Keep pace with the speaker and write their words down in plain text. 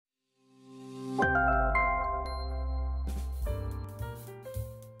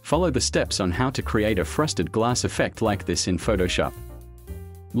Follow the steps on how to create a frosted glass effect like this in Photoshop.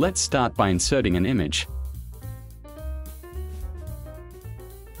 Let's start by inserting an image.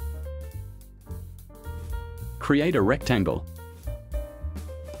 Create a rectangle.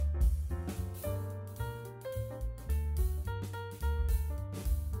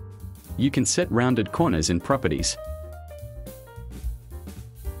 You can set rounded corners in Properties.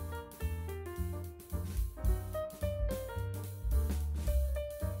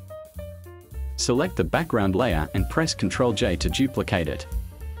 Select the background layer and press Ctrl-J to duplicate it.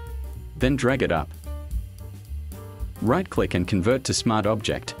 Then drag it up. Right-click and convert to Smart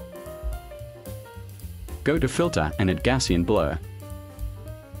Object. Go to Filter and add Gaussian Blur.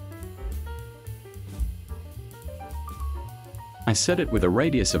 I set it with a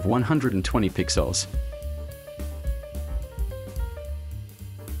radius of 120 pixels.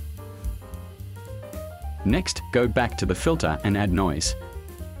 Next, go back to the filter and add noise.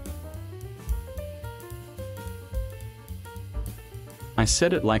 I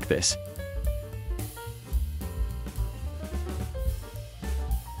set it like this.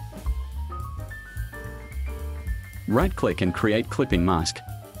 Right-click and create clipping mask.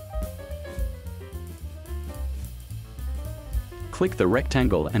 Click the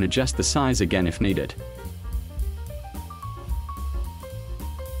rectangle and adjust the size again if needed.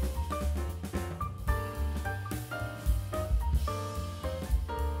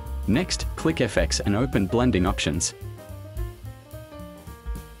 Next, click FX and open blending options.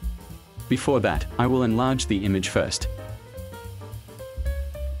 Before that, I will enlarge the image first.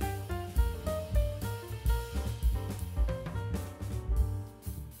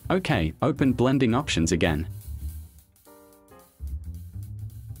 OK, open blending options again.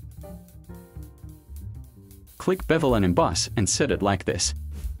 Click Bevel and Emboss and set it like this.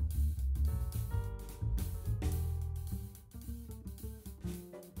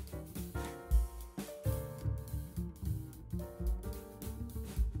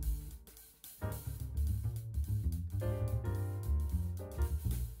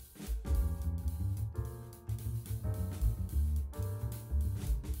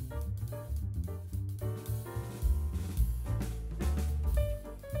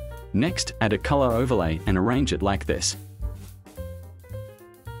 Next, add a color overlay and arrange it like this.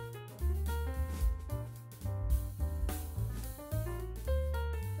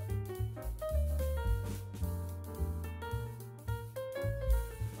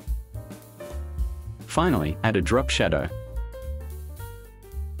 Finally, add a drop shadow.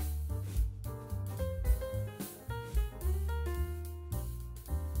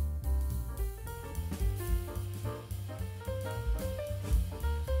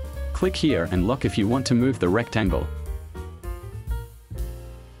 Click here and lock if you want to move the rectangle.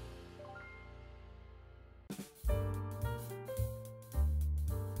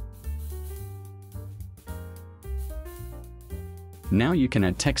 Now you can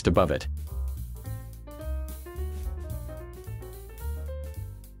add text above it.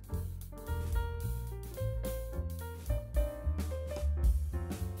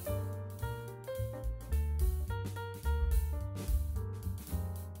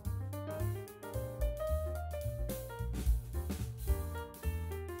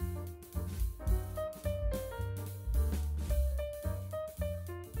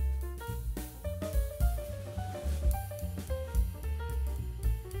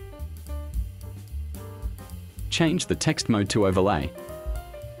 Change the text mode to overlay.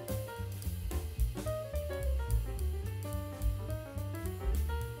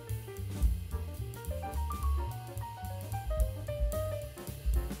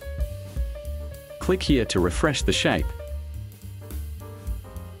 Click here to refresh the shape.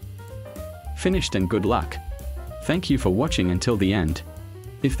 Finished and good luck. Thank you for watching until the end.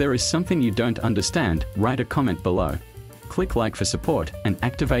 If there is something you don't understand, write a comment below. Click like for support and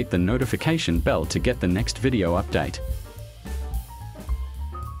activate the notification bell to get the next video update.